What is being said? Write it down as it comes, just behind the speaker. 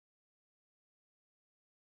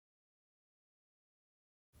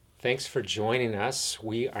Thanks for joining us.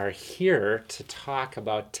 We are here to talk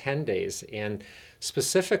about 10 days, and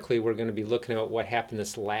specifically, we're going to be looking at what happened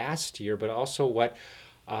this last year, but also what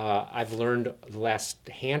I've learned the last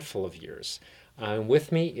handful of years.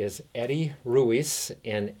 With me is Eddie Ruiz,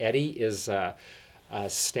 and Eddie is a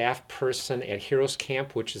staff person at Heroes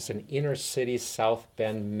Camp, which is an inner city South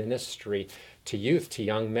Bend ministry to youth, to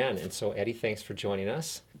young men. And so, Eddie, thanks for joining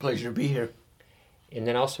us. Pleasure to be here. And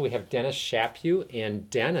then also we have Dennis Chaput. And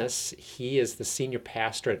Dennis, he is the senior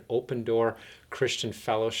pastor at Open Door Christian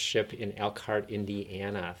Fellowship in Elkhart,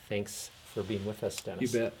 Indiana. Thanks for being with us,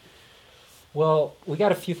 Dennis. You bet. Well, we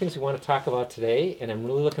got a few things we want to talk about today, and I'm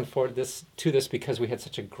really looking forward to this because we had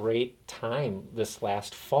such a great time this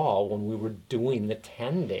last fall when we were doing the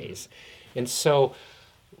 10 days. And so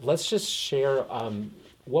let's just share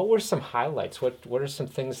what were some highlights? What are some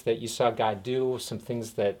things that you saw God do, some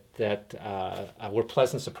things that were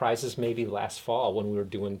pleasant surprises maybe last fall when we were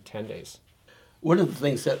doing 10 days? One of the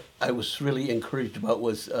things that I was really encouraged about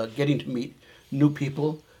was getting to meet new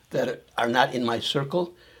people that are not in my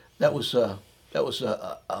circle. I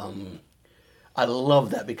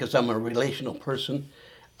love that because I'm a relational person.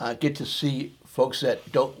 I get to see folks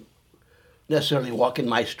that don't necessarily walk in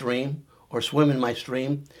my stream or swim in my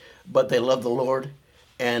stream, but they love the Lord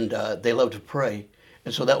and they love to pray.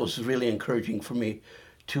 And so that was really encouraging for me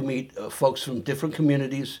to meet folks from different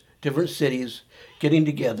communities, different cities, getting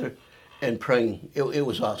together and praying. It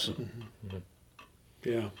was awesome. Mm-hmm.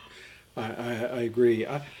 Yeah, I agree.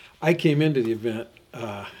 I came into the event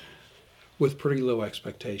with pretty low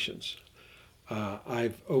expectations.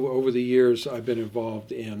 Over the years, I've been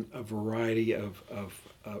involved in a variety of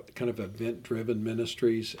kind of event-driven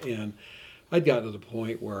ministries, and I'd gotten to the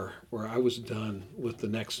point where I was done with the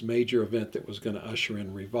next major event that was going to usher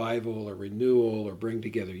in revival or renewal or bring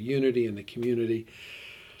together unity in the community.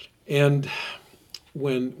 And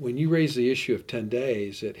when you raised the issue of 10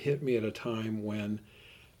 days, it hit me at a time when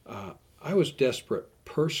I was desperate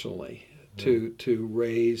personally to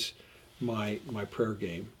raise my prayer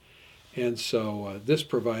game. And so this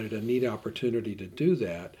provided a neat opportunity to do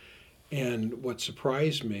that. And what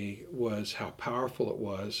surprised me was how powerful it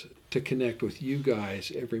was to connect with you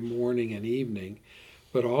guys every morning and evening,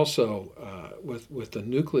 but also with the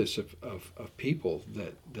nucleus of people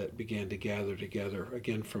that began to gather together,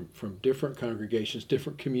 again, from different congregations,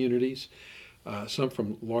 different communities, some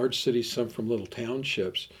from large cities, some from little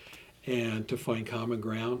townships, and to find common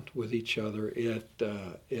ground with each other.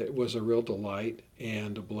 It was a real delight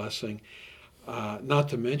and a blessing. Not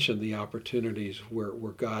to mention the opportunities where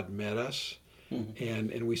God met us,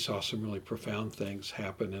 and we saw some really profound things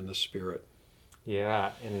happen in the Spirit.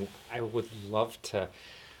 Yeah, and I would love to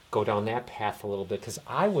go down that path a little bit because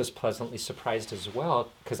I was pleasantly surprised as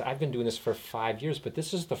well because I've been doing this for 5 years, but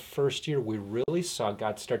this is the first year we really saw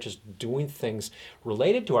God start just doing things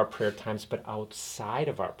related to our prayer times, but outside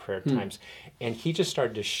of our prayer times. And he just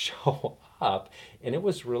started to show up, and it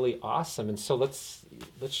was really awesome. And so let's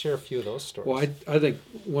share a few of those stories. Well, I think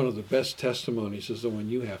one of the best testimonies is the one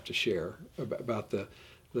you have to share about the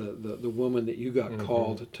woman that you got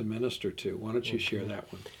called to minister to. Why don't you share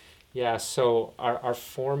that one? Yeah, so our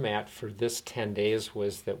format for this 10 days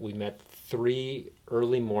was that we met 3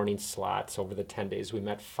 early morning slots over the 10 days. We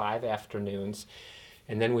met 5 afternoons,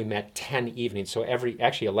 and then we met 10 evenings. So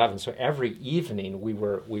actually 11. So every evening we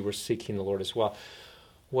were seeking the Lord as well.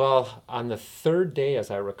 Well, on the 3rd day, as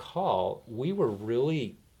I recall, we were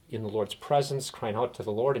really in the Lord's presence, crying out to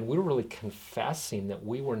the Lord, and we were really confessing that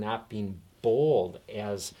we were not being bold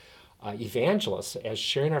as evangelists, as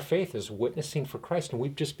sharing our faith, as witnessing for Christ. And we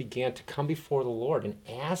just began to come before the Lord and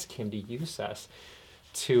ask him to use us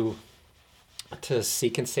to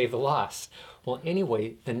seek and save the lost. Well,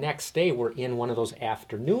 anyway, the next day we're in one of those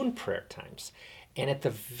afternoon prayer times. And at the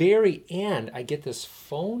very end, I get this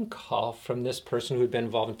phone call from this person who had been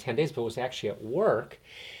involved in 10 days, but was actually at work.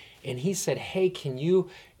 And he said, hey, can you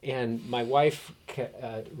and my wife,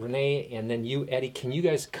 Renee, and then you, Eddie, can you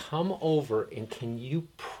guys come over and can you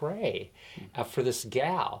pray for this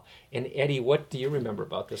gal? And Eddie, what do you remember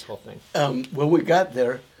about this whole thing? When we got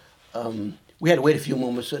there, we had to wait a few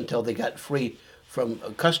moments until they got free from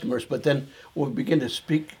customers. But then when we began to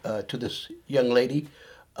speak to this young lady,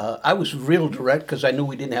 I was real direct because I knew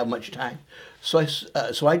we didn't have much time. So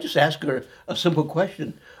I just asked her a simple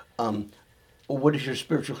question. What is your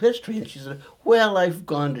spiritual history? And she said, well, I've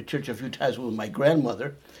gone to church a few times with my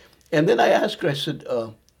grandmother. And then I asked her, I said,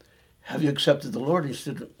 have you accepted the Lord? And she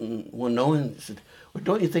said, well, no. And I said, well,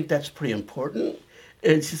 don't you think that's pretty important?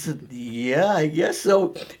 And she said, yeah, I guess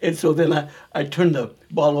so. And so then I turned the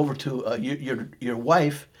ball over to your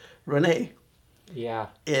wife, Renee. Yeah.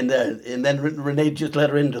 And then Renee just led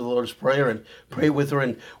her into the Lord's Prayer and pray with her,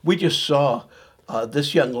 and we just saw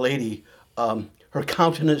this young lady, her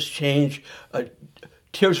countenance change.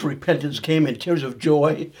 Tears of repentance came and tears of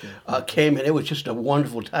joy came, and it was just a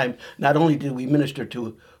wonderful time. Not only did we minister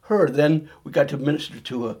to her, then we got to minister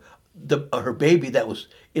to her baby that was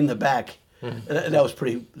in the back. That was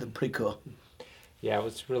pretty cool. Yeah, it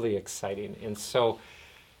was really exciting. And so,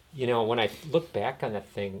 when I look back on that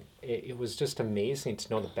thing, it was just amazing to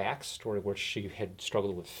know the backstory where she had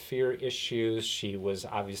struggled with fear issues. She was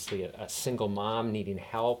obviously a single mom needing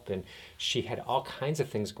help, and she had all kinds of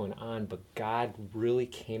things going on, but God really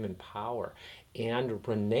came in power. And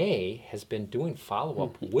Renee has been doing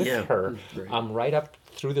follow-up with her right up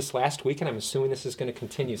through this last week, and I'm assuming this is going to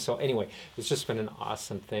continue. So anyway, it's just been an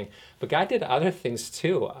awesome thing. But God did other things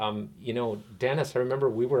too. Dennis, I remember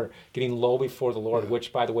we were getting low before the Lord,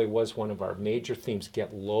 which, by the way, was one of our major themes,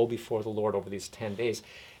 get low before the Lord over these 10 days.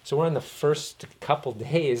 So we're on the first couple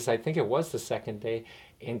days, I think it was the second day,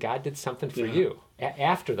 and God did something for you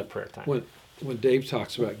after the prayer time. When Dave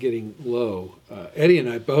talks about getting low, Eddie and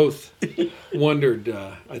I both wondered,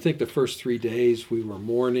 I think the first 3 days we were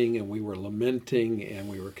mourning and we were lamenting and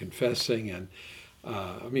we were confessing. And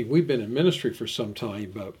we've been in ministry for some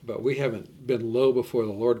time, but we haven't been low before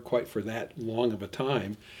the Lord quite for that long of a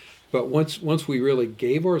time. But once we really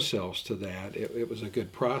gave ourselves to that, it was a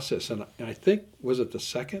good process. And I think, was it the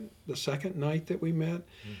second night that we met?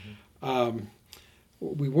 Mm-hmm.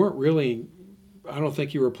 We weren't really, I don't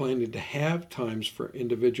think you were planning to have times for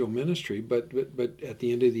individual ministry, but at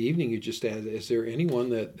the end of the evening, you just asked, is there anyone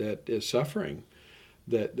that is suffering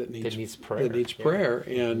that needs prayer? That needs prayer.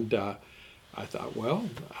 And I thought, well,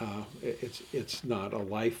 it's not a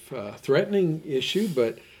life threatening issue,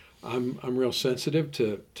 but I'm real sensitive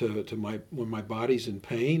to when my body's in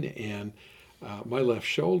pain, and my left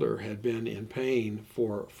shoulder had been in pain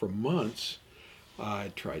for months.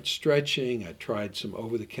 I tried stretching, I tried some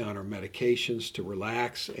over-the-counter medications to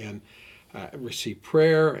relax, and received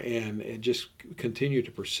prayer, and it just continued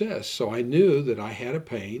to persist. So I knew that I had a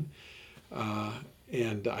pain,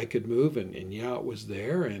 and I could move, and it was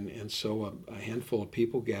there, and so a handful of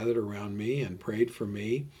people gathered around me and prayed for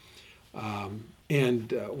me.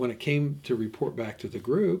 And when it came to report back to the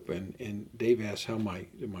group, and Dave asked how my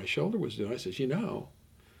shoulder was doing, I said,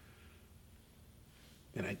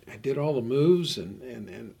 and I did all the moves,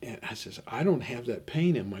 and I says, I don't have that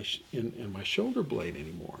pain in my shoulder blade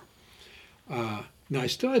anymore. Now I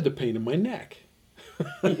still had the pain in my neck.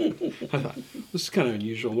 I thought, this is kind of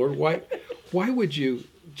unusual, Lord. Why would you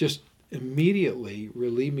just immediately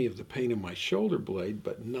relieve me of the pain in my shoulder blade,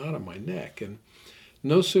 but not on my neck? And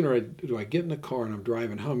no sooner do I get in the car and I'm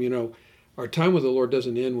driving home. Our time with the Lord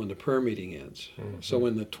doesn't end when the prayer meeting ends. Mm-hmm. So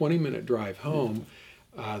in the 20-minute drive home,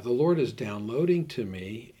 the Lord is downloading to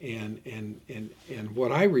me, and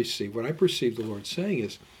what I perceive the Lord saying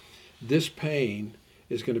is, this pain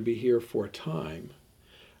is going to be here for a time,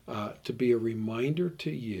 to be a reminder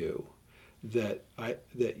to you that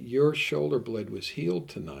your shoulder blade was healed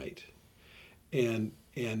tonight, and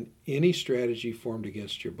any strategy formed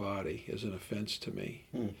against your body is an offense to me.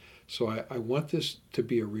 So I want this to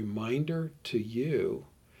be a reminder to you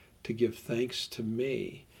to give thanks to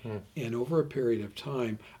me. And over a period of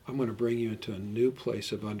time, I'm going to bring you into a new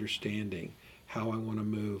place of understanding how I want to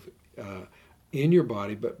move in your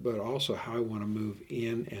body, but also how I want to move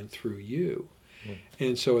in and through you.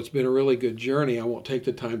 And so it's been a really good journey. I won't take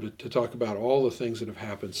the time to talk about all the things that have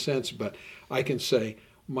happened since, but I can say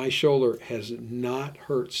my shoulder has not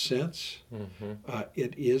hurt since.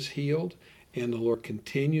 It is healed, and the Lord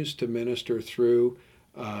continues to minister through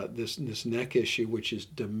this neck issue, which is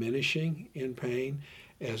diminishing in pain,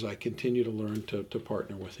 as I continue to learn to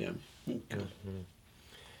partner with Him.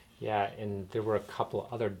 Yeah, and there were a couple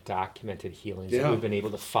other documented healings that we've been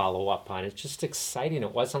able to follow up on. It's just exciting.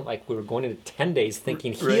 It wasn't like we were going into 10 days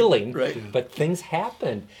thinking healing, but things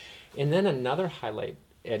happened. And then another highlight,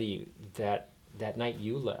 Eddie, that night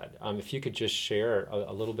you led. If you could just share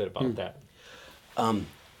a little bit about that.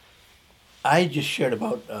 I just shared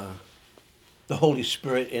about the Holy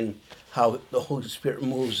Spirit and how the Holy Spirit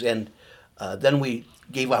moves, and then we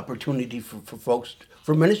gave opportunity for folks,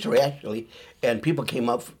 for ministry actually, and people came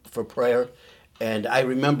up for prayer. And I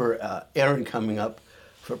remember Aaron coming up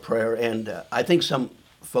for prayer, and I think some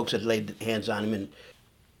folks had laid hands on him, and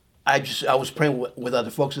I was praying with other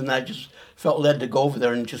folks, and I just felt led to go over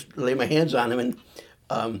there and just lay my hands on him,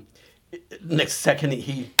 and next second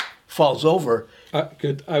he falls over.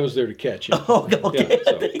 Good. I was there to catch you. Oh, okay.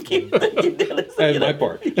 Yeah, so. Thank you. Dennis. And my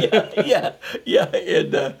part. yeah.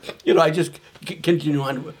 And I just continue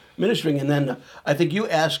on ministering. And then I think you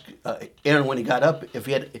asked Aaron when he got up if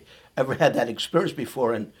he had ever had that experience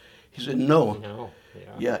before, and he said no. No.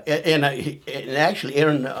 Yeah, and actually,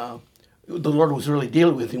 Aaron, the Lord was really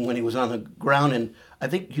dealing with him when he was on the ground, and I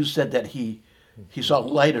think you said that he saw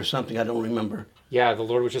light or something. I don't remember. Yeah, the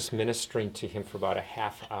Lord was just ministering to him for about a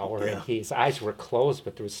half hour, Yeah. and his eyes were closed,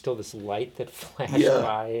 but there was still this light that flashed Yeah.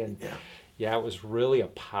 by, and Yeah. it was really a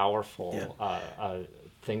powerful Yeah.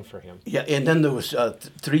 thing for him. Yeah, and then there was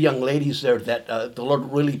three young ladies there that the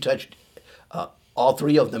Lord really touched, all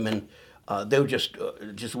three of them, and they were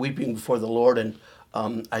just weeping before the Lord. And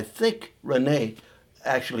I think Renee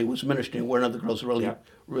actually was ministering. One of the girls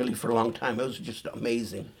really for a long time. It was just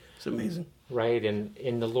amazing. It's amazing. Right,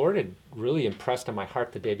 and the Lord had really impressed on my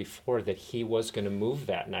heart the day before that he was going to move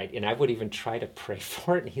that night, and I would even try to pray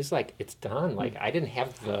for it, and he's like, it's done. Like, I didn't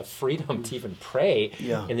have the freedom to even pray,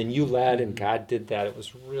 Yeah. and then you led, and God did that. It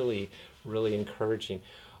was really, really encouraging.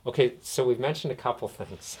 Okay, so we've mentioned a couple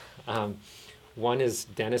things. One is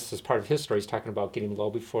Dennis, as part of his story, he's talking about getting low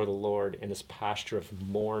before the Lord in this posture of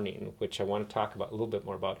mourning, which I want to talk about a little bit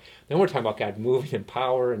more about. Then we're talking about God moving in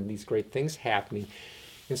power and these great things happening.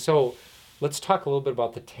 And so let's talk a little bit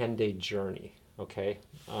about the 10-day journey, okay?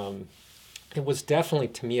 It was definitely,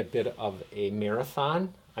 to me, a bit of a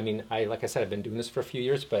marathon. I mean, like I said, I've been doing this for a few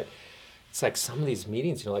years, but it's like some of these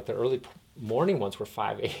meetings, like the early morning ones were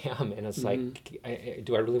 5 a.m. and it's like,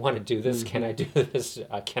 do I really want to do this? Can I do this?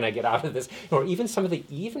 Can I get out of this? Or even some of the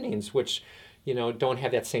evenings, which, don't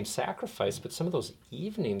have that same sacrifice, but some of those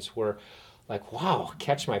evenings were like, wow,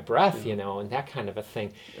 catch my breath, and that kind of a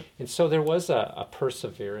thing. And so there was a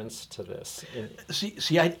perseverance to this.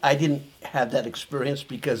 See, I didn't have that experience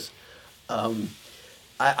because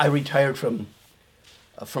I retired from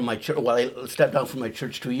my church. Well, I stepped down from my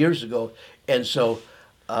church 2 years ago, and so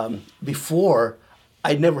before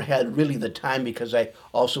I never had really the time because I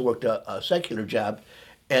also worked a secular job,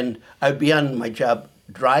 and I'd be on my job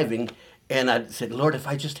driving, and I'd say, Lord, if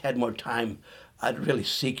I just had more time, I'd really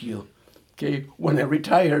seek you. Okay, when I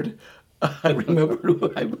retired, I remember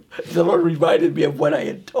the Lord reminded me of what I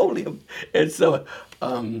had told him, and so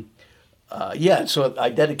so I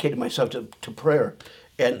dedicated myself to prayer,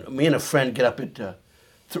 and me and a friend get up at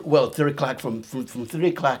 3 o'clock from 3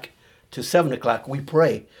 o'clock to 7 o'clock. We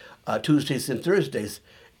pray Tuesdays and Thursdays,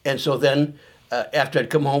 and so then after I'd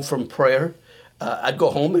come home from prayer, I'd go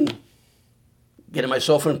home and get in my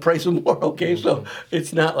sofa and pray some more. Okay, so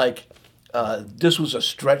it's not like this was a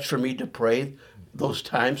stretch for me to pray those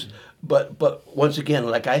times, but once again,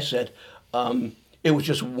 like I said, it was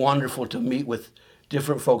just wonderful to meet with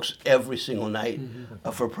different folks every single night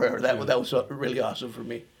for prayer. That was really awesome for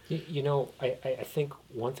me. I think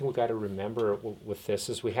one thing we got to remember with this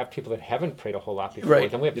is we have people that haven't prayed a whole lot before. Right.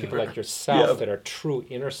 Then we have people like yourself that are true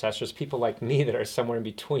intercessors, people like me that are somewhere in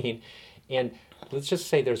between. And let's just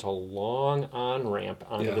say there's a long on-ramp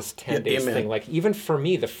onto this 10 days thing. Like, even for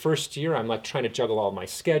me, the first year, I'm like trying to juggle all my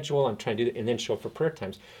schedule. I'm trying to do that and then show up for prayer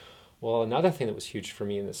times. Well, another thing that was huge for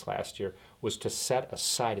me in this last year was to set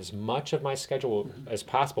aside as much of my schedule as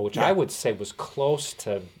possible, which I would say was close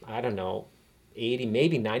to, 80,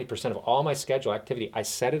 maybe 90% of all my schedule activity. I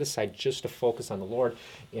set it aside just to focus on the Lord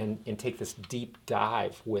and take this deep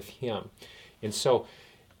dive with Him. And so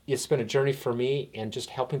it's been a journey for me, and just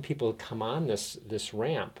helping people come on this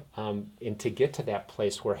ramp and to get to that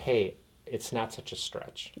place where, hey, it's not such a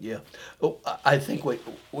stretch. Yeah. Oh, I think what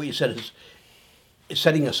you said is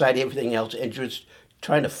setting aside everything else and just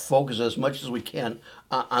trying to focus as much as we can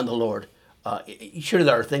on the Lord. Sure,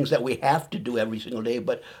 there are things that we have to do every single day,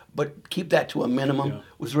 but keep that to a minimum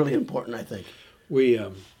was really important, I think. We,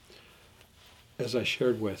 as I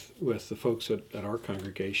shared with the folks at our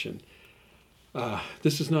congregation,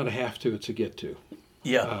 this is not a have to, it's a get to.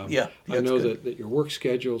 I know that your work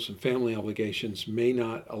schedules and family obligations may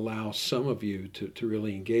not allow some of you to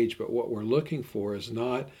really engage, but what we're looking for is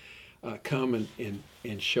not come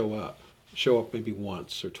and show up maybe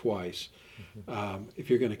once or twice. If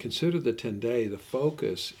you're going to consider the 10-day, the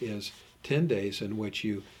focus is 10 days in which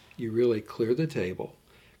you really clear the table,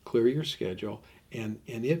 clear your schedule, and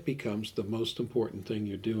it becomes the most important thing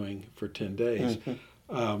you're doing for 10 days.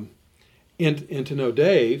 And to know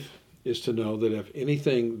Dave is to know that if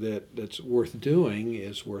anything that's worth doing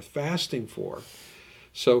is worth fasting for.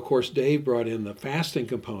 So, of course, Dave brought in the fasting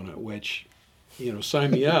component, which, sign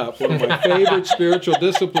me up. One of my favorite spiritual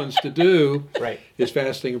disciplines to do is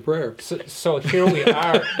fasting and prayer. So here we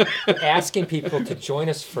are asking people to join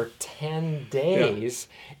us for 10 days,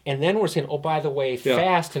 and then we're saying, oh, by the way,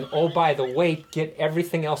 fast, and oh, by the way, get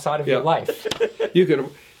everything else out of your life. You could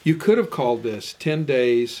You could have called this 10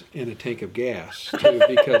 days and a tank of gas, too,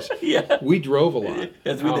 because Yeah. we drove a lot.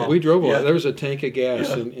 Yes, we did. We drove a lot. Yeah. There was a tank of gas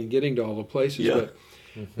Yeah. in getting to all the places. Yeah. But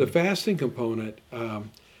the fasting component,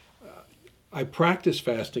 I practiced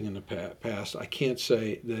fasting in the past. I can't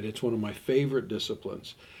say that it's one of my favorite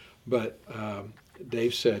disciplines, but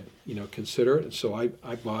Dave said, consider it. And so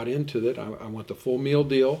I bought into it. I want the full meal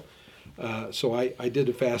deal. So I did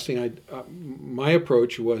the fasting. My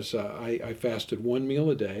approach was I fasted one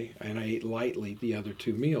meal a day, and I ate lightly the other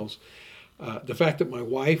two meals. The fact that my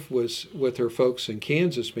wife was with her folks in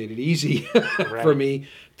Kansas made it easy for me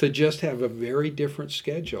to just have a very different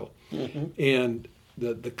schedule. And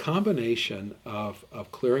the combination of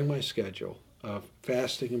clearing my schedule, of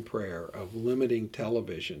fasting and prayer, of limiting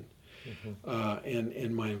television,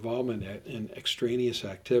 and my involvement in extraneous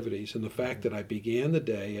activities, and the fact that I began the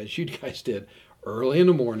day, as you guys did, early in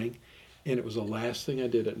the morning, and it was the last thing I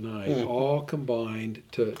did at night, all combined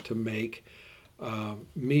to make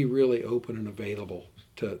me really open and available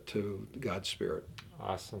to God's Spirit.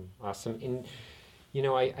 Awesome. And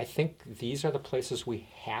I think these are the places we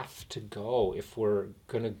have to go if we're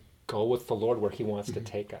going to go with the Lord where He wants to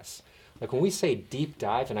take us. Like when we say deep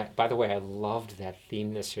dive, and by the way, I loved that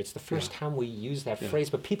theme this year. It's the first time we use that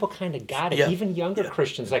phrase, but people kind of got it. Yeah. Even younger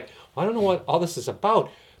Christians, like, well, I don't know what all this is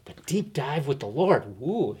about, but deep dive with the Lord,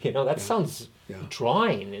 woo, that sounds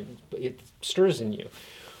drawing, and it stirs in you.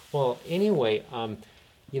 Well, anyway,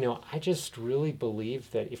 I just really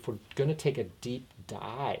believe that if we're going to take a deep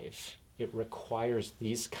dive, it requires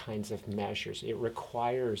these kinds of measures. It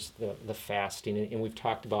requires the fasting, and we've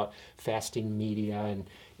talked about fasting media and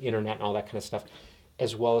internet and all that kind of stuff,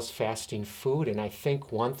 as well as fasting food. And I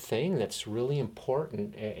think one thing that's really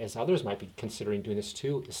important, as others might be considering doing this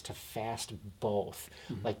too, is to fast both.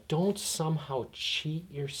 Like, don't somehow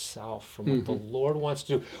cheat yourself from what the Lord wants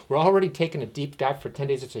to do. We're already taking a deep dive for 10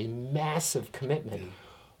 days. It's a massive commitment.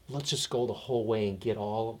 Let's just go the whole way and get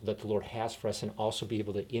all that the Lord has for us, and also be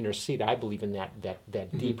able to intercede. I believe in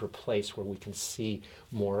that deeper place where we can see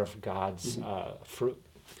more of God's fruit.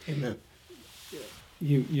 Amen.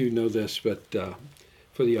 You know this, but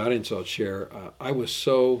for the audience I'll share, I was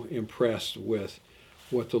so impressed with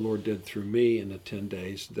what the Lord did through me in the 10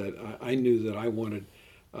 days that I knew that I wanted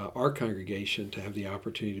our congregation to have the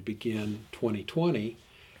opportunity to begin 2020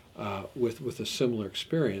 with a similar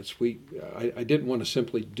experience. I didn't want to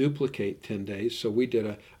simply duplicate 10 days, so we did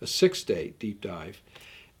a 6-day deep dive.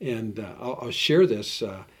 And I'll share this.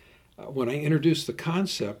 When I introduced the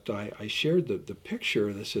concept, I shared the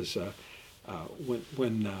picture. This is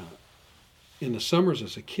when in the summers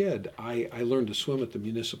as a kid, I learned to swim at the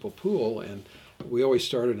municipal pool, and we always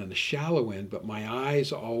started in the shallow end, but my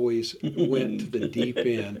eyes always went to the deep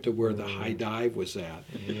end, to where the high dive was at.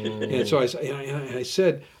 And so I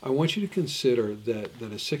said, I want you to consider that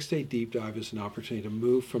a 6-day deep dive is an opportunity to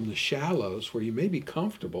move from the shallows, where you may be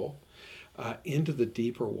comfortable, into the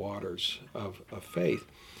deeper waters of faith.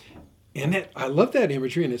 And I love that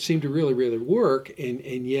imagery, and it seemed to really, really work.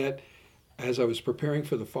 And yet, as I was preparing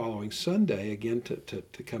for the following Sunday, again,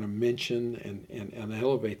 to kind of mention and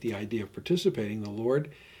elevate the idea of participating, the Lord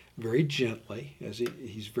very gently, as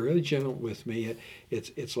He's very gentle with me,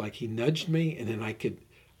 it's like He nudged me, and then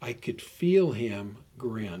I could feel Him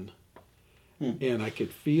grin. And I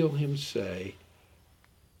could feel Him say,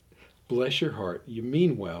 bless your heart, you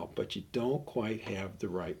mean well, but you don't quite have the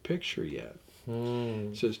right picture yet.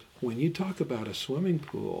 It says, when you talk about a swimming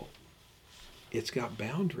pool, it's got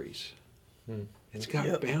boundaries. It's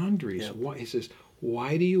got boundaries. Yep. He says,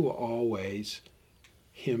 why do you always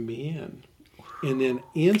hem me in? And then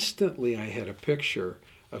instantly I had a picture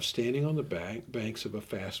of standing on the banks of a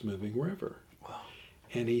fast-moving river. Wow.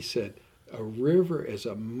 And he said, a river is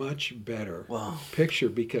a much better picture,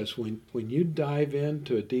 because when you dive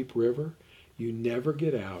into a deep river, you never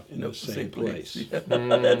get out in the same place. Yeah.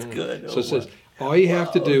 That's good. So it says, all you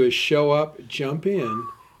have to do is show up, jump in,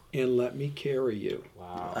 and let me carry you.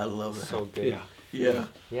 Wow. I love it. So good. Yeah.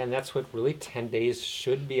 Yeah, and that's what really 10 days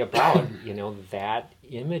should be about, that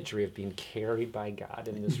imagery of being carried by God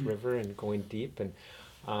in this river and going deep. And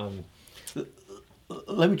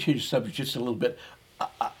Let me change the subject just a little bit.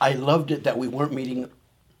 I loved it that we weren't meeting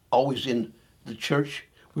always in the church.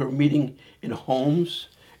 We were meeting in homes,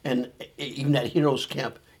 and even at Heroes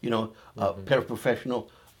Camp, paraprofessional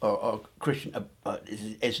or Christian.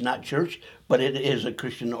 It's not church, but it is a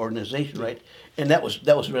Christian organization, right? And that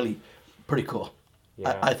was really pretty cool.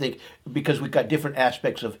 Yeah. I think, because we got different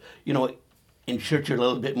aspects of, in church you're a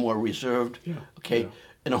little bit more reserved. Yeah. Okay. Yeah.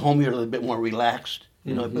 In a home you're a little bit more relaxed.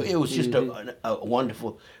 You know, it was just a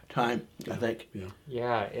wonderful time, I think. Yeah.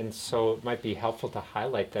 Yeah, and so it might be helpful to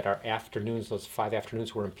highlight that our afternoons, those 5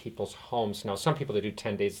 afternoons, were in people's homes. Now, some people that do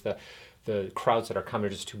 10 days, the crowds that are coming are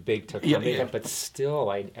just too big to Yeah, accommodate yeah. that. But still,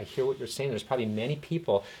 I hear what you're saying. There's probably many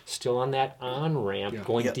people still on that on-ramp, Yeah.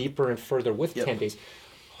 going Yeah. deeper and further with Yeah. 10 days.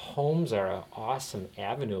 Homes are an awesome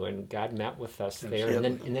avenue, and God met with us there.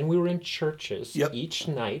 Absolutely. And then we were in churches Yep. each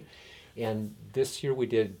night. And this year we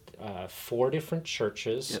did 4 different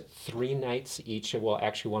churches, Yep. 3 nights each. Well,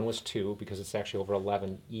 actually, one was 2 because it's actually over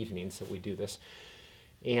 11 evenings that we do this.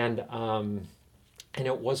 And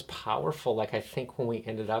it was powerful. Like, I think when we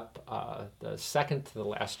ended up, the second to the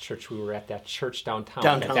last church, we were at that church downtown.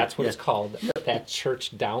 Downtown, That's what yeah. it's called. That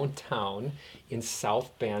church downtown in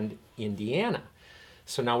South Bend, Indiana.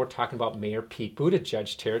 So now we're talking about Mayor Pete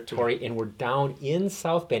Buttigieg territory, and we're down in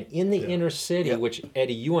South Bend, in the inner city, Yeah. which,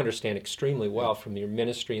 Eddie, you understand extremely well from your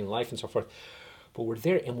ministry and life and so forth. But we're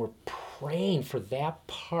there, and we're praying for that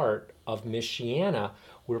part of Michiana.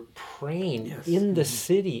 We're praying Yes. in the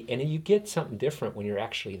city, and you get something different when you're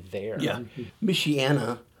actually there. Yeah.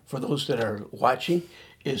 Michiana, for those that are watching,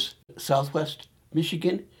 is southwest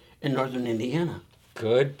Michigan and northern Indiana.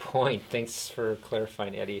 Good point. Thanks for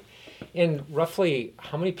clarifying, Eddie. And roughly,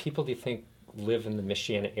 how many people do you think live in the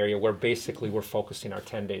Michiana area where basically we're focusing our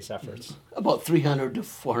 10 days efforts? About 300 to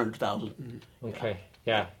 400,000. Okay.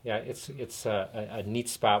 Yeah. It's a neat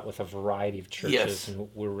spot with a variety of churches, Yes. and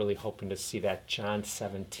we're really hoping to see that John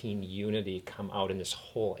 17 unity come out in this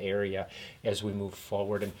whole area as we move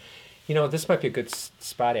forward. And this might be a good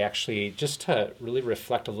spot actually, just to really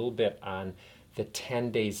reflect a little bit on the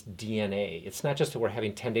 10 days DNA. It's not just that we're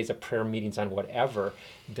having 10 days of prayer meetings on whatever.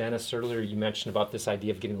 Dennis, earlier you mentioned about this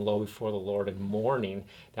idea of getting low before the Lord and mourning.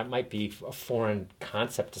 That might be a foreign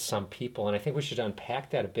concept to some people, and I think we should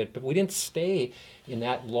unpack that a bit. But we didn't stay in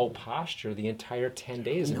that low posture the entire 10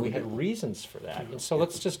 days, and we had reasons for that. And so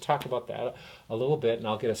let's just talk about that a little bit, and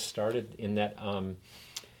I'll get us started in that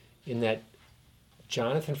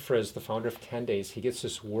Jonathan Frizz, the founder of 10 Days, he gets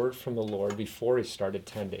this word from the Lord before he started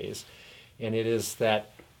 10 Days. And it is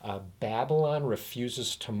that Babylon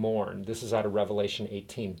refuses to mourn. This is out of Revelation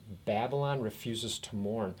 18. Babylon refuses to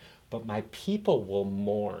mourn, but my people will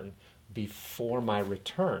mourn before my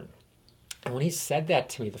return. And when he said that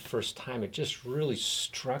to me the first time, it just really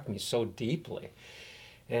struck me so deeply.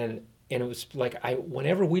 And it was like,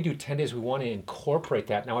 whenever we do 10 days, we want to incorporate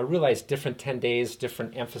that. Now, I realize different 10 days,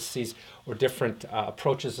 different emphases, or different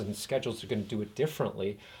approaches and schedules are going to do it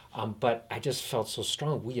differently. But I just felt so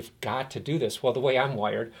strong. We have got to do this. Well, the way I'm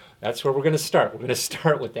wired, that's where we're going to start. We're going to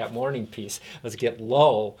start with that morning piece. Let's get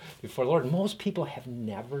low before the Lord. Most people have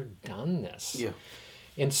never done this. Yeah.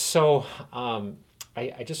 And so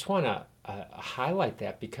I just want to highlight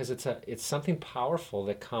that because it's something powerful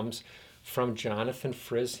that comes from Jonathan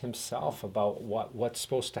Frizz himself about what's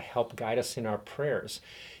supposed to help guide us in our prayers.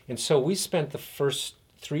 And so we spent the first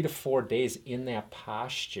 3 to 4 days in that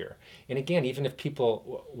posture. And again, even if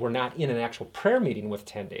people were not in an actual prayer meeting with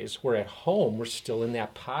 10 days, we're at home, we're still in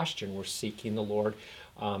that posture, and we're seeking the Lord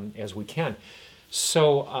as we can.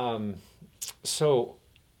 So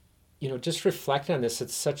just reflecting on this,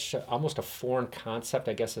 it's almost a foreign concept,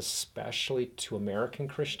 I guess, especially to American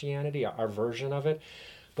Christianity, our version of it.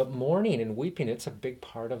 But mourning and weeping, it's a big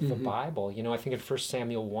part of the Bible. I think in 1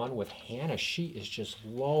 Samuel 1 with Hannah, she is just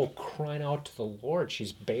low, crying out to the Lord.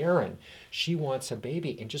 She's barren. She wants a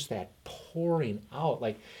baby. And just that pouring out.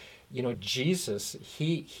 Like, Jesus,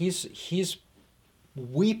 he's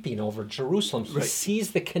weeping over Jerusalem. He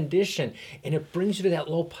sees the condition, and it brings you to that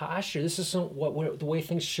low posture. This isn't the way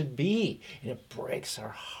things should be. And it breaks our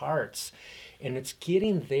hearts. And it's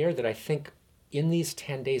getting there that I think in these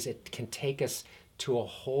 10 days, it can take us to a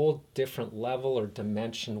whole different level or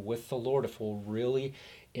dimension with the Lord if we'll really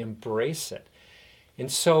embrace it.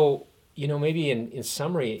 And so, maybe in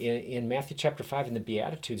summary, in Matthew chapter 5 in the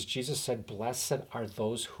Beatitudes, Jesus said, "Blessed are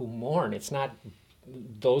those who mourn." It's not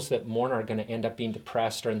those that mourn are going to end up being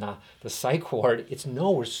depressed or in the psych ward.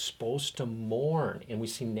 We're supposed to mourn. And we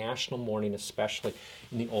see national mourning, especially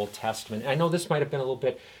in the Old Testament. And I know this might have been a little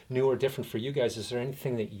bit new or different for you guys. Is there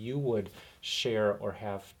anything that you would share or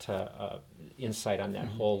have to insight on that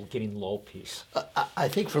whole getting low piece? I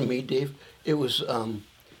think for me, Dave, it was,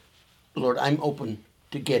 Lord, I'm open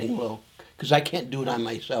to getting low because I can't do it on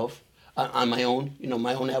myself, on my own,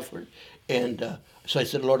 my own effort. And so I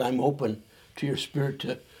said, Lord, I'm open to your Spirit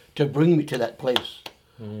to bring me to that place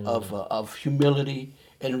of humility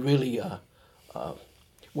and really,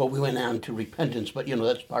 we went on to repentance, but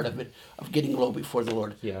that's part of it, of getting low before the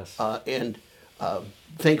Lord. Yes. And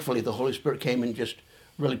thankfully, the Holy Spirit came and just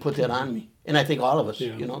really put that on me, and I think all of us,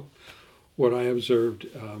 Yeah. what I observed,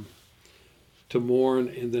 to mourn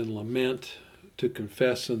and then lament, to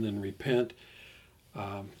confess and then repent.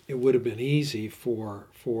 It would have been easy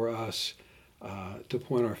for us to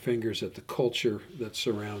point our fingers at the culture that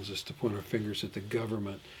surrounds us, to point our fingers at the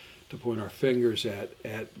government, to point our fingers at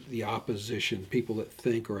the opposition, people that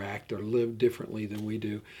think or act or live differently than we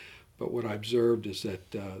do. But what I observed is that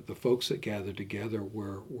the folks that gathered together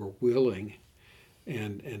were willing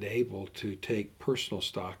and able to take personal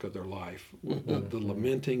stock of their life. The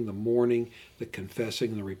lamenting, the mourning, the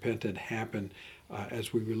confessing, the repentant happened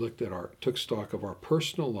as we took stock of our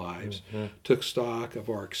personal lives, took stock of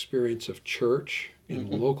our experience of church in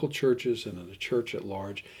local churches and in the church at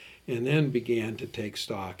large, and then began to take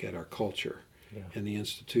stock at our culture and the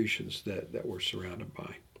institutions that we're surrounded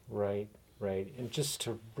by. Right, right. And just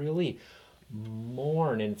to really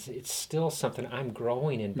mourn, and it's still something I'm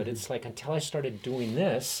growing in, but it's like until I started doing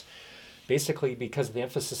this, basically because of the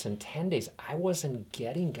emphasis in 10 days, I wasn't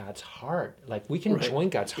getting God's heart. Like we can join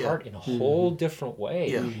God's heart in a whole different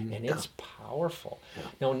way, and it's powerful.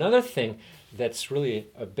 Now, another thing that's really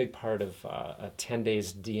a big part of a 10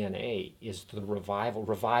 days DNA is the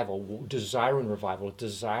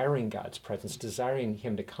desiring God's presence, desiring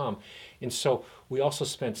Him to come. And so we also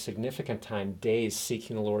spent significant time, days,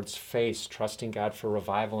 seeking the Lord's face, trusting God for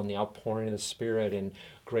revival and the outpouring of the Spirit and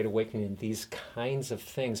great awakening and these kinds of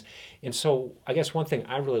things. And so I guess one thing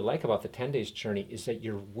I really like about the 10 days journey is that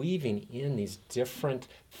you're weaving in these different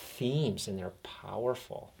themes, and they're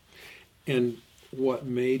powerful. And what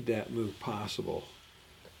made that move possible,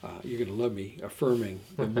 you're going to love me affirming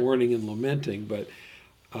the mourning and lamenting, but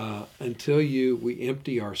until we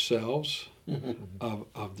empty ourselves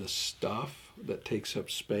of the stuff that takes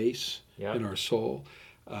up space in our soul,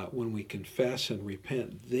 when we confess and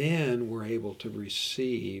repent, then we're able to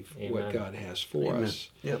receive what God has for us.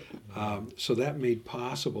 Yep. So that made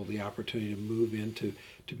possible the opportunity to move into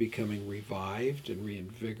becoming revived and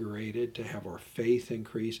reinvigorated, to have our faith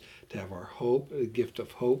increase, to have our hope, the gift of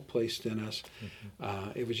hope placed in us.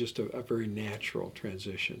 It was just a very natural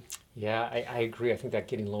transition. Yeah, I agree. I think that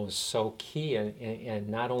getting low is so key, and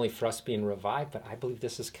not only for us being revived, but I believe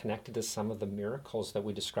this is connected to some of the miracles that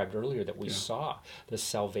we described earlier that we saw, the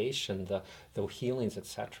salvation, the healings,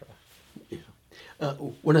 etc. Yeah.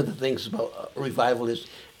 One of the things about revival is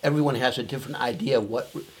everyone has a different idea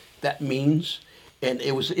what that means, and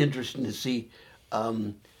it was interesting to see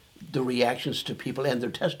the reactions to people and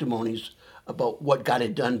their testimonies about what God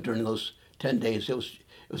had done during those 10 days. It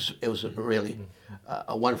was a really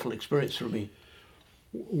a wonderful experience for me.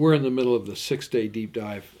 We're in the middle of the 6-day deep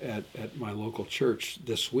dive at my local church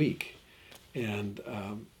this week, and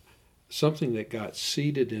something that got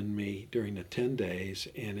seeded in me during the 10 days,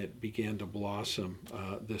 and it began to blossom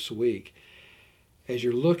this week. As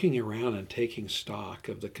you're looking around and taking stock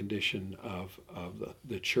of the condition of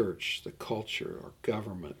the church, the culture, our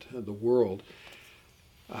government, the world,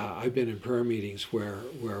 I've been in prayer meetings where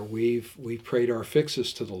we've prayed our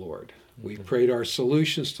fixes to the Lord. We've prayed our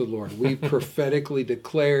solutions to the Lord. We've prophetically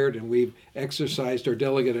declared, and we've exercised our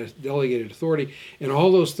delegated authority. And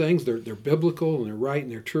all those things, they're biblical, and they're right,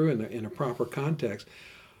 and they're true in a proper context.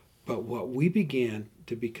 But what we began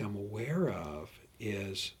to become aware of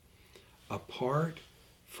is, apart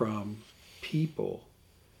from people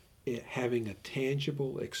having a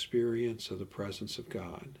tangible experience of the presence of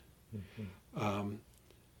God,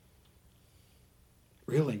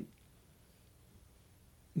 really,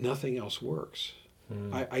 nothing else works.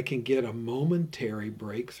 I can get a momentary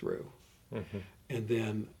breakthrough, and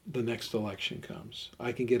then the next election comes.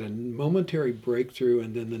 I can get a momentary breakthrough,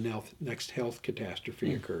 and then the next health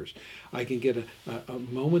catastrophe occurs. I can get a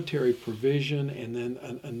momentary provision, and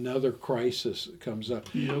then another crisis comes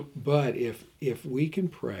up. Yep. But if we can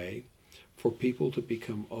pray for people to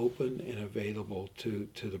become open and available to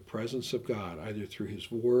the presence of God, either through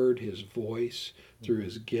His Word, His voice, through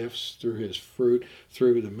His gifts, through His fruit,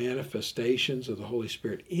 through the manifestations of the Holy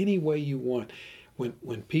Spirit, any way you want.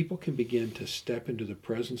 When people can begin to step into the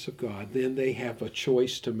presence of God, then they have a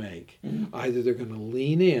choice to make. Either they're going to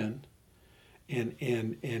lean in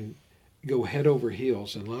and go head over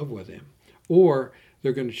heels in love with Him, or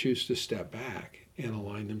they're going to choose to step back and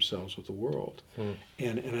align themselves with the world.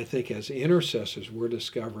 And I think as intercessors, we're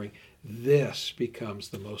discovering this becomes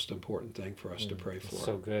the most important thing for us to pray for.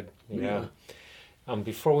 So good. Yeah.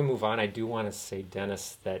 Before we move on, I do want to say,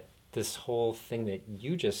 Dennis, that this whole thing that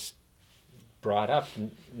you just brought up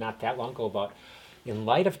not that long ago about, in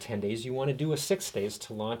light of 10 days, you want to do a 6 days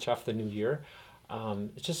to launch off the new year.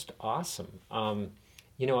 It's just awesome.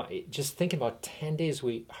 just thinking about 10 days,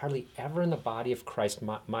 we hardly ever in the body of Christ,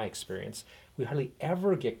 my experience, we hardly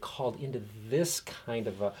ever get called into this kind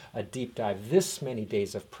of a deep dive, this many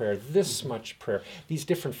days of prayer, this much prayer, these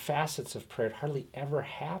different facets of prayer. It hardly ever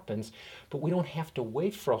happens, but we don't have to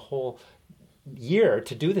wait for a whole year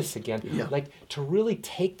to do this again. Yeah. Like to really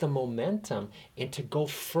take the momentum and to go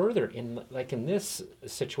further in this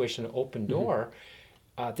situation, open door.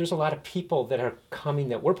 There's a lot of people that are coming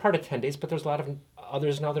that were part of 10 days, but there's a lot of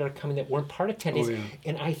others now that are coming that weren't part of 10 days. Yeah.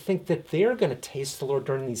 And I think that they're going to taste the Lord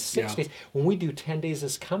during these 6 days. When we do 10 days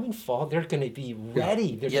this coming fall, they're going to be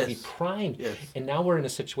ready. They're going to be primed. Yes. And now we're in a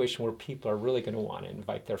situation where people are really going to want to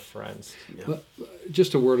invite their friends. Yeah. Well,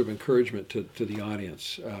 just a word of encouragement to the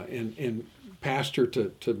audience, and pastor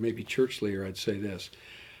to maybe church leader, I'd say this.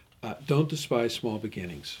 Don't despise small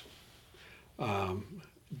beginnings.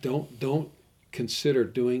 Don't consider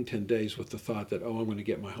doing 10 days with the thought that, I'm going to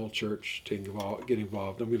get my whole church to get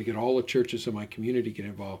involved. I'm going to get all the churches in my community to get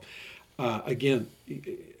involved. Again,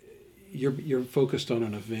 you're focused on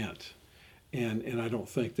an event, and I don't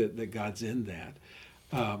think that God's in that.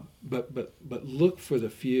 But look for the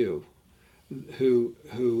few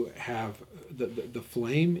who have the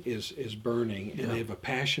flame is burning, and they have a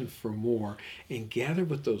passion for more, and gather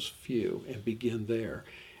with those few and begin there.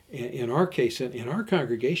 In our case, in our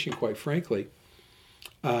congregation, quite frankly,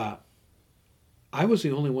 I was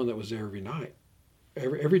the only one that was there every night,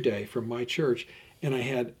 every day from my church, and I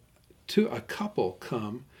had a couple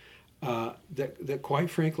come that quite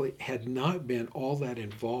frankly had not been all that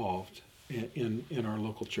involved in our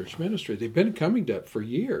local church ministry. They've been coming to for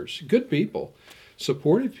years, good people,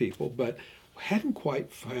 supportive people, but hadn't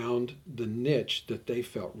quite found the niche that they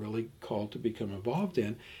felt really called to become involved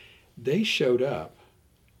in. They showed up,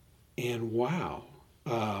 and wow.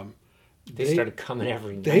 They started coming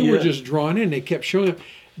every night. They were just drawn in. They kept showing up.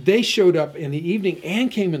 They showed up in the evening and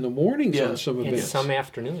came in the mornings on some and events. some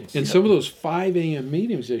afternoons. In some of those 5 a.m.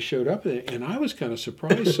 meetings, they showed up. And I was kind of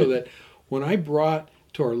surprised, so that when I brought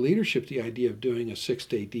to our leadership the idea of doing a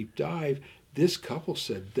 6-day deep dive, this couple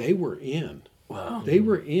said they were in. Wow. They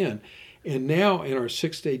were in. And now in our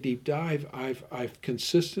 6-day deep dive, I've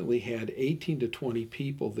consistently had 18 to 20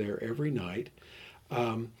 people there every night,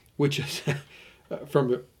 which is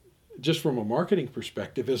from a marketing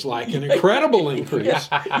perspective is like an incredible increase.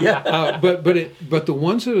 But the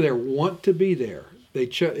ones that are there want to be there.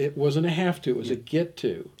 It wasn't a have to; it was a get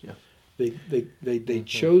to. Yeah. They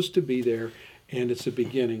chose to be there, and it's the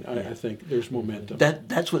beginning. I think there's momentum.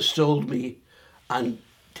 That's what sold me on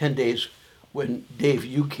 10 days when, Dave,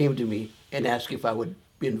 you came to me and asked if I would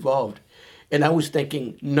be involved. And I was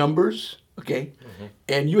thinking numbers, okay?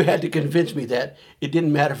 And you had to convince me that it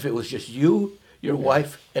didn't matter if it was just you, your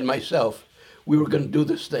wife, and myself. We were going to do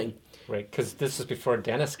this thing. Right, because this is before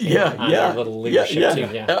Dennis came on our little leadership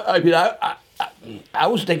team. Yeah. I mean, I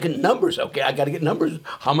was thinking numbers. Okay, I got to get numbers.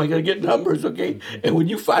 How am I going to get numbers? Okay, and when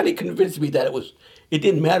you finally convinced me that it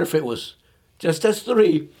didn't matter if it was just us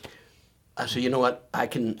three, I said, you know what, I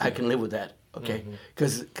can live with that. Okay,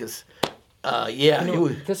 because this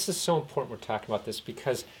is so important. We're talking about this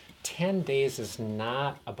because 10 days is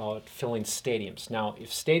not about filling stadiums. Now,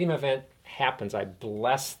 if stadium event happens, I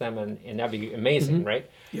bless them, and that'd be amazing, right?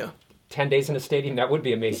 Yeah. 10 days in a stadium, that would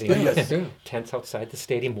be amazing. Yes. Tents outside the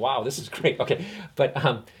stadium. Wow, this is great. Okay,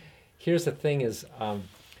 but here's the thing is,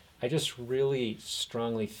 I just really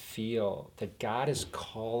strongly feel that God is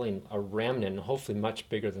calling a remnant, hopefully much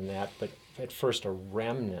bigger than that, but at first a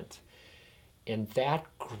remnant. And that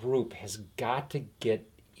group has got to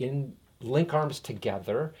link arms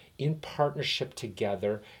together, in partnership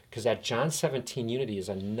together, because that John 17 unity is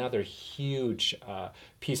another huge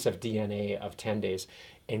piece of DNA of 10 days,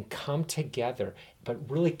 and come together, but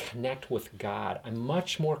really connect with God. I'm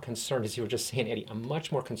much more concerned, as you were just saying, Eddie, I'm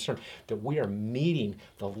much more concerned that we are meeting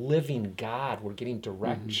the living God. We're getting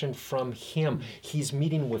direction from Him. He's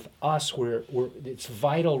meeting with us. It's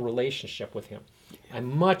vital relationship with Him.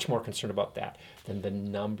 I'm much more concerned about that than the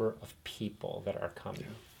number of people that are coming.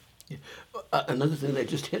 Yeah. Another thing that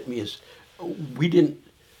just hit me is when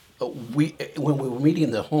we were meeting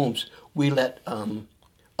in the homes, we let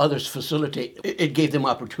others facilitate. It gave them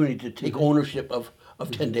opportunity to take ownership of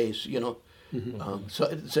 10 days, you know.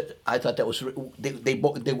 So I thought that was, they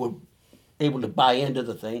were able to buy into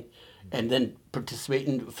the thing and then participate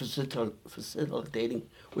in facilitating,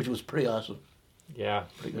 which was pretty awesome. Yeah,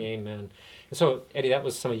 amen. And so, Eddie, that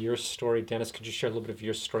was some of your story. Dennis, could you share a little bit of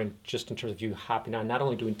your story just in terms of you hopping on, not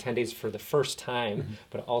only doing 10 days for the first time,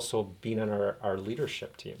 but also being on our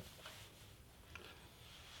leadership team?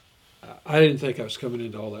 I didn't think I was coming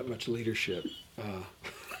into all that much leadership.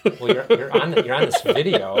 Well, you're on this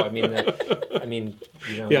video.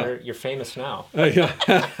 Yeah. You're famous now.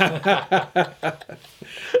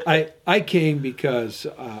 I came because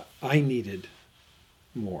I needed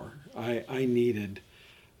more. I needed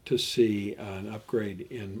to see an upgrade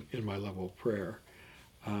in my level of prayer.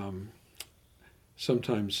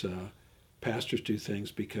 Sometimes pastors do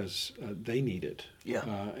things because they need it. Yeah.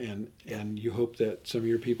 And you hope that some of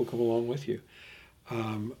your people come along with you.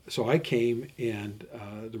 So I came, and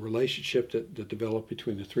the relationship that developed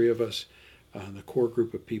between the three of us, the core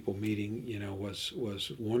group of people meeting,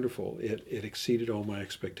 was wonderful. It exceeded all my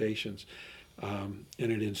expectations, and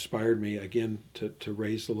it inspired me again to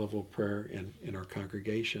raise the level of prayer in our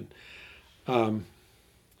congregation.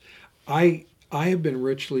 I have been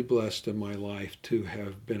richly blessed in my life to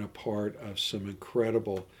have been a part of some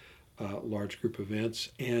incredible large group events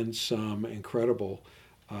and some incredible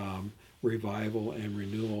revival and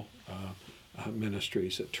renewal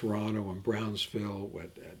ministries at Toronto and Brownsville,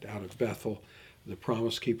 out of Bethel, the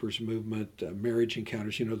Promise Keepers movement, marriage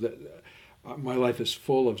encounters. My life is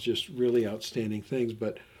full of just really outstanding things.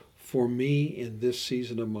 But for me, in this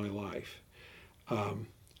season of my life,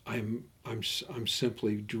 I'm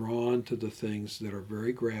simply drawn to the things that are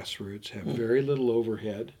very grassroots, have very little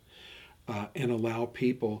overhead, and allow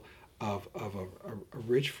people of a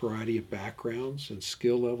rich variety of backgrounds and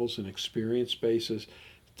skill levels and experience bases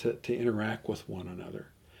to interact with one another,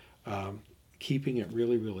 keeping it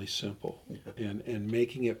really, really simple, and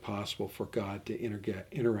making it possible for God to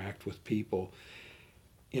interact with people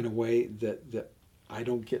in a way that I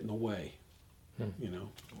don't get in the way. Wow.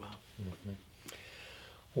 Mm-hmm.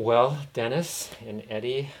 Well, Dennis and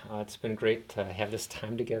Eddie, it's been great to have this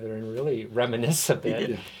time together and really reminisce a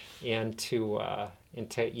bit, and to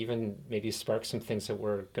even maybe spark some things that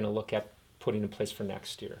we're going to look at putting in place for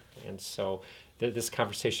next year. And so this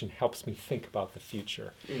conversation helps me think about the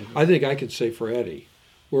future. Mm-hmm. I think I can say for Eddie,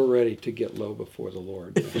 we're ready to get low before the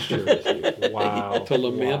Lord next year with you. Wow. To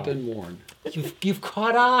lament and mourn. You've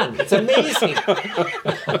caught on. It's amazing.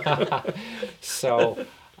 So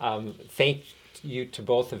thank you to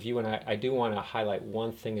both of you, and I do want to highlight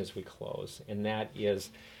one thing as we close, and that is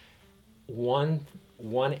one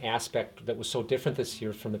aspect that was so different this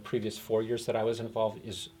year from the previous 4 years that I was involved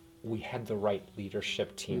is we had the right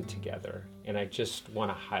leadership team together, and I just want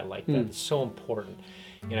to highlight that. It's so important,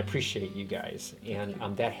 and I appreciate you guys, and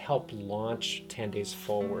that helped launch 10 Days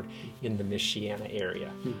Forward in the Michiana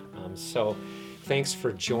area. So thanks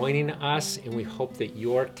for joining us, and we hope that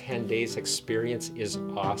your 10 days experience is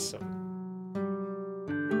awesome.